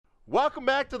Welcome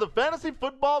back to the Fantasy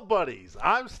Football Buddies.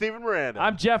 I'm Steven Miranda.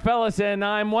 I'm Jeff Ellis, and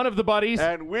I'm one of the buddies.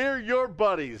 And we're your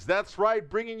buddies. That's right,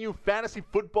 bringing you fantasy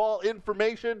football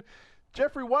information.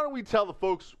 Jeffrey, why don't we tell the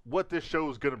folks what this show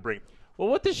is going to bring? Well,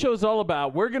 what this show is all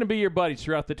about, we're going to be your buddies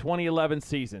throughout the 2011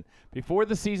 season. Before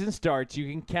the season starts,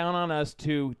 you can count on us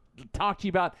to talk to you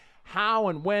about how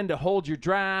and when to hold your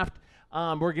draft.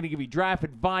 We're going to give you draft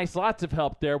advice, lots of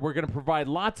help there. We're going to provide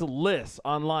lots of lists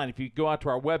online. If you go out to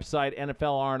our website,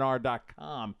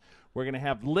 NFLRNR.com, we're going to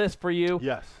have lists for you.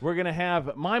 Yes. We're going to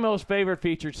have my most favorite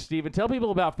feature, Steven. Tell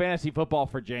people about fantasy football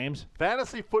for James.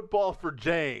 Fantasy football for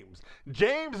James.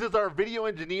 James is our video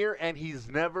engineer, and he's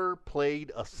never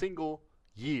played a single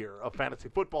year of fantasy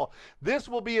football. This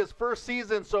will be his first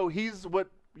season, so he's what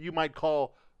you might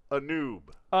call a noob.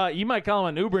 You might call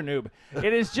him an uber noob.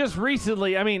 It is just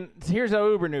recently, here's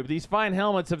our uber noob. These fine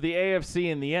helmets of the AFC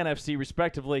and the NFC,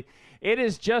 respectively. It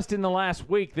is just in the last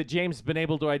week that James has been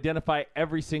able to identify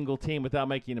every single team without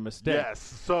making a mistake. Yes,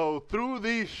 so through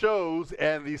these shows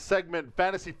and the segment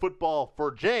Fantasy Football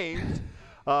for James,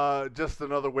 just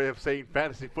another way of saying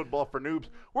fantasy football for noobs,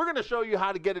 we're going to show you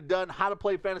how to get it done, how to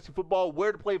play fantasy football,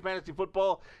 where to play fantasy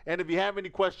football, and if you have any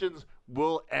questions,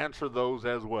 we'll answer those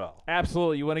as well.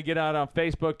 Absolutely. You want to get out on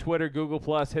Facebook, Twitter, Google+,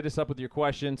 hit us up with your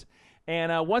questions.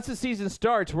 And once the season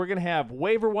starts, we're going to have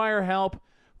waiver wire help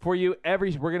for you.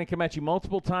 We're going to come at you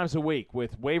multiple times a week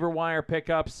with waiver wire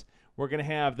pickups. We're going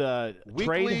to have the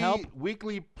trade help.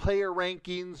 Weekly player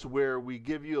rankings where we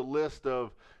give you a list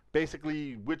of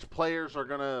basically which players are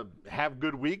going to have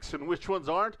good weeks and which ones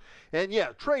aren't. And,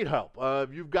 yeah, trade help.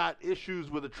 If you've got issues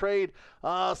with a trade,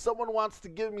 someone wants to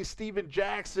give me Steven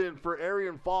Jackson for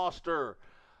Arian Foster,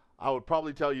 I would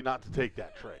probably tell you not to take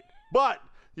that trade. But,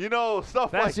 stuff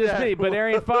like that. That's just me. But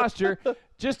Arian Foster,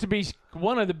 just to be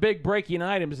one of the big breaking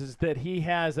items is that he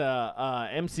has a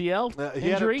MCL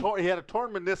injury. He had a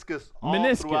torn meniscus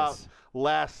all throughout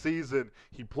last season.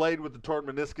 He played with the torn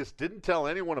meniscus, didn't tell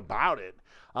anyone about it.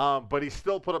 But he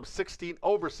still put up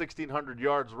over 1,600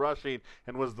 yards rushing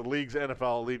and was the league's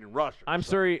NFL leading rusher. I'm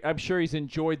sure he's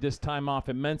enjoyed this time off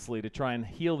immensely to try and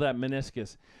heal that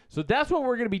meniscus. So that's what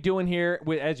we're going to be doing here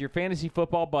as your fantasy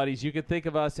football buddies. You can think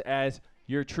of us as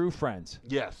your true friends.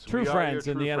 Yes, true friends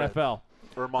in the NFL.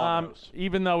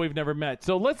 Even though we've never met.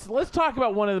 So let's talk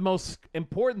about one of the most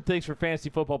important things for fantasy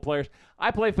football players.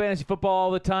 I play fantasy football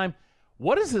all the time.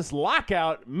 What is this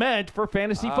lockout meant for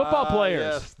fantasy football players?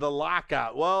 Yes, the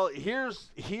lockout. Well,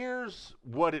 here's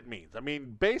what it means.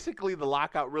 Basically, the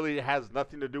lockout really has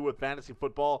nothing to do with fantasy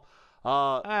football to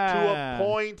a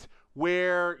point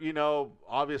where,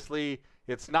 obviously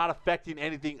it's not affecting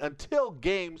anything until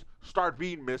games start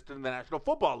being missed in the National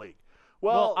Football League.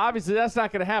 Well, obviously that's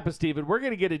not going to happen, Steven. We're going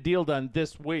to get a deal done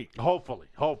this week. Hopefully.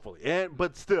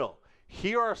 But still,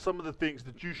 here are some of the things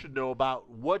that you should know about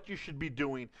what you should be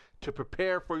doing to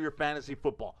prepare for your fantasy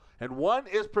football. And one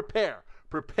is prepare.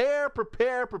 Prepare,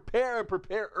 and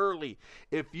prepare early.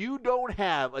 If you don't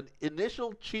have an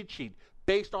initial cheat sheet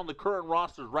based on the current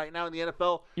rosters right now in the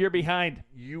NFL, you're behind.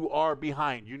 You are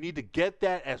behind. You need to get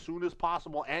that as soon as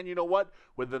possible. And you know what?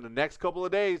 Within the next couple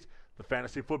of days, the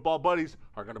Fantasy Football Buddies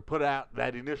are going to put out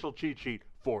that initial cheat sheet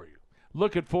for you.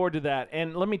 Looking forward to that.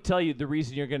 And let me tell you the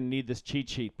reason you're going to need this cheat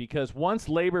sheet, because once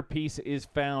labor peace is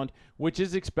found, which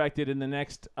is expected in the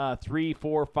next 3,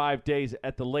 4, 5 days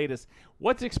at the latest,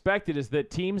 what's expected is that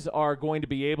teams are going to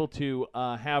be able to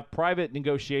have private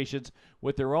negotiations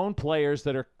with their own players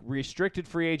that are restricted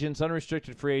free agents,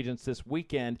 unrestricted free agents this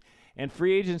weekend. And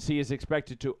free agency is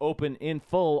expected to open in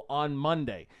full on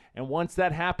Monday. And once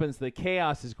that happens, the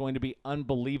chaos is going to be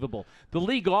unbelievable. The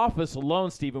league office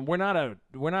alone, Steven, we're not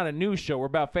a news show. We're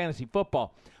about fantasy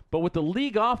football. But what the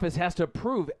league office has to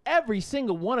approve every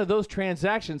single one of those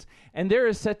transactions, and there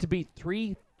is set to be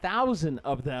 3,000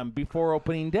 of them before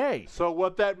opening day. So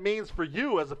what that means for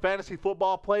you as a fantasy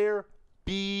football player,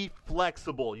 be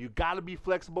flexible. You got to be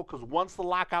flexible, because once the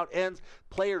lockout ends,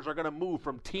 players are going to move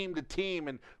from team to team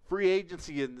and free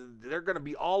agency, and they're going to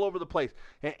be all over the place.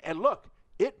 And look,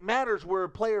 it matters where a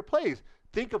player plays.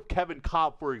 Think of Kevin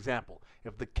Kolb, for example.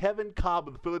 If the Kevin Kolb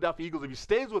of the Philadelphia Eagles, if he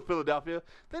stays with Philadelphia,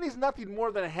 then he's nothing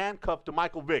more than a handcuff to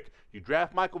Michael Vick. You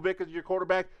draft Michael Vick as your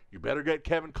quarterback, you better get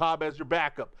Kevin Kolb as your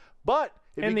backup. But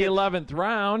in the 11th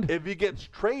round, if he gets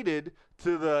traded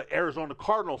to the Arizona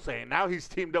Cardinals, saying now he's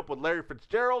teamed up with Larry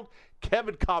Fitzgerald,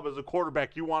 Kevin Kolb is a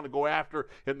quarterback you want to go after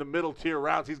in the middle tier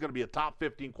rounds. He's going to be a top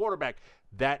 15 quarterback.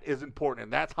 That is important,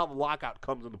 and that's how the lockout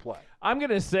comes into play. I'm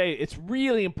going to say it's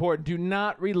really important. Do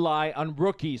not rely on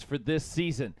rookies for this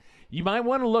season. You might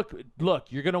want to look,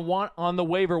 you're going to want on the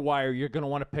waiver wire, you're going to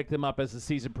want to pick them up as the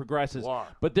season progresses. Wow.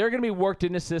 But they're going to be worked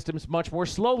into systems much more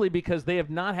slowly because they have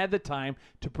not had the time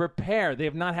to prepare. They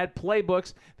have not had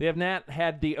playbooks. They have not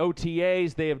had the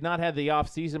OTAs. They have not had the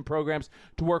off-season programs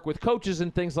to work with coaches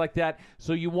and things like that.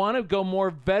 So you want to go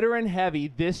more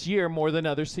veteran-heavy this year more than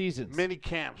other seasons. Mini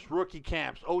camps, rookie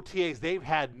camps, OTAs, they've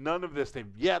had none of this.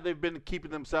 They've been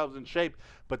keeping themselves in shape,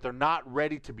 but they're not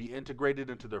ready to be integrated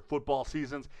into their football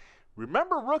seasons.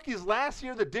 Remember rookies last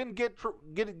year that didn't get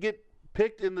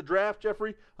picked in the draft,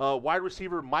 Jeffrey? Wide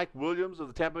receiver Mike Williams of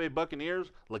the Tampa Bay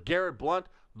Buccaneers, LeGarrette Blount.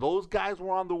 Those guys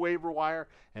were on the waiver wire,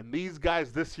 and these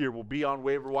guys this year will be on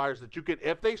waiver wires that you can,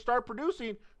 if they start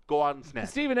producing, go out and snatch.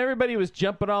 Steven, everybody was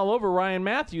jumping all over Ryan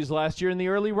Matthews last year in the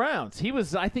early rounds.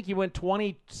 I think he went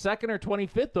 22nd or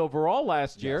 25th overall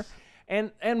last year.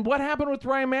 And what happened with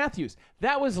Ryan Matthews?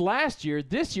 That was last year.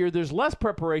 This year, there's less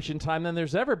preparation time than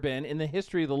there's ever been in the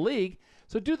history of the league.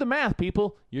 So do the math,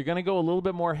 people. You're going to go a little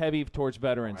bit more heavy towards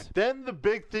veterans. Right. Then the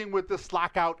big thing with this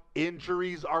lockout,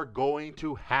 injuries are going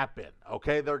to happen.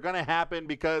 Okay, they're going to happen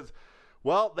because,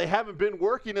 well, they haven't been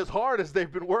working as hard as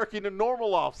they've been working in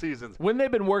normal off seasons. When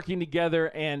they've been working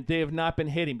together and they have not been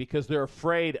hitting because they're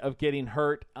afraid of getting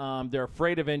hurt, they're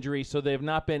afraid of injury, so they have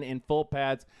not been in full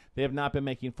pads. They have not been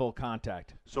making full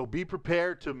contact. So be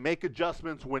prepared to make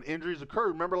adjustments when injuries occur.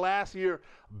 Remember last year,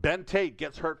 Ben Tate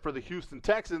gets hurt for the Houston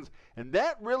Texans, and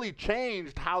that really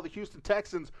changed how the Houston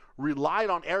Texans relied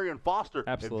on Arian Foster.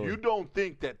 Absolutely. If you don't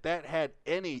think that had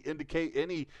any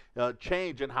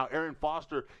change in how Arian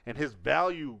Foster and his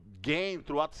value gained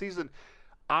throughout the season,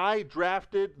 I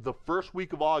drafted the first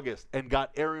week of August and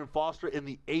got Arian Foster in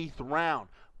the 8th round.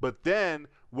 But then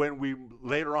when we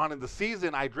later on in the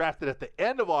season, I drafted at the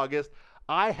end of August,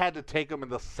 I had to take him in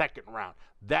the 2nd round.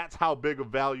 That's how big of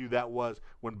value that was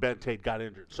when Ben Tate got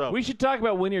injured. So we should talk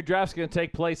about when your draft's going to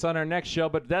take place on our next show,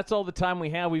 but that's all the time we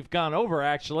have. We've gone over,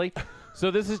 actually. So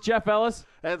this is Jeff Ellis.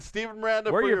 And Steven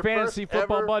Miranda. We're for your fantasy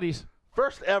football buddies.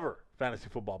 First ever fantasy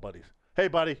football buddies. Hey,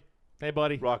 buddy. Hey,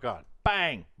 buddy. Rock on.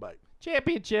 Bang. Bye.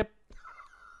 Championship.